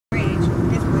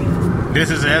This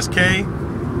is SK,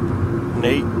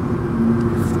 Nate,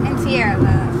 and Tiara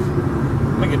love.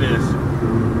 Look at this.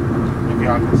 If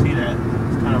y'all can see that,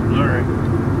 it's kind of blurry.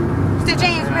 It's the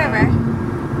James River.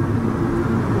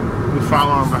 We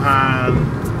following behind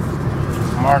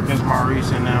Marcus,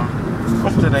 Maurice, and them.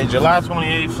 What's today? July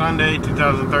 28th, Sunday,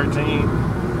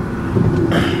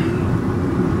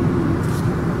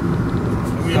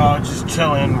 2013. We all just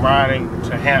chilling, riding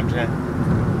to Hampton.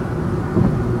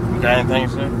 You got anything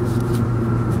to say?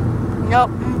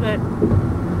 Nope, I'm good.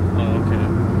 Oh, okay.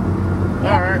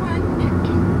 Alright.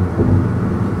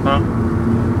 Huh?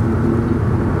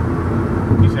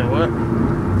 You said what?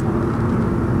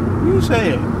 You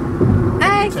said. I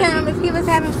asked him if he was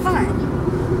having fun.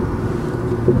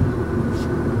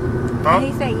 Huh? And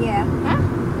he said, yeah. Huh?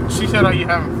 She said, are you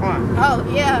having fun? Oh,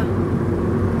 yeah.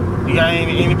 You got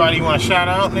anybody you want to shout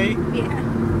out, Nate? Yeah.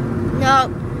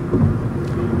 Nope.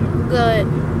 Good.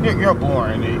 You're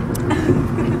boring, Nate.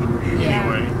 Yeah.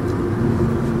 Anyway.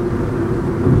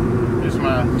 This is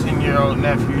my 10-year-old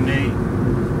nephew, Nate.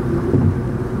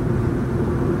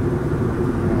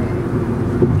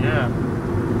 Yeah.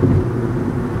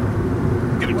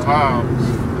 Look at the clouds.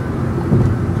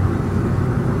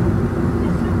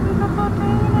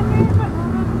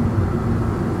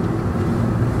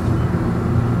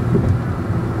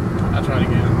 I try to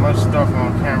get as much stuff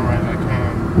on camera as I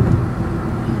can.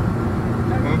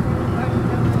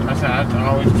 I said I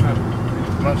always try to get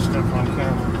as much stuff on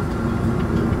camera.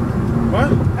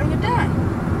 What? Are you done?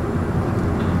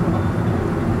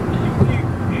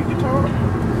 You can talk.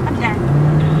 I'm done.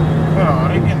 Oh,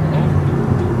 they getting over.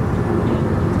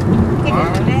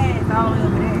 It's all the way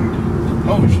over there.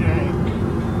 Oh, shit. I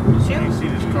Shoot. ain't see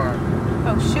this car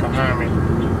Oh, shoot. behind me.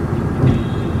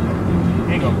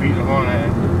 He ain't gonna beat the horn at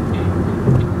it.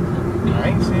 I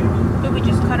ain't see him. Did we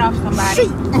just cut off somebody?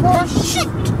 Shoot! Oh, shoot!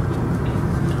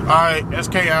 Alright,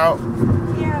 SK out.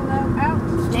 Tiara love out.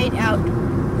 Nate out.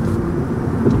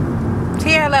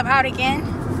 Tiara love out again.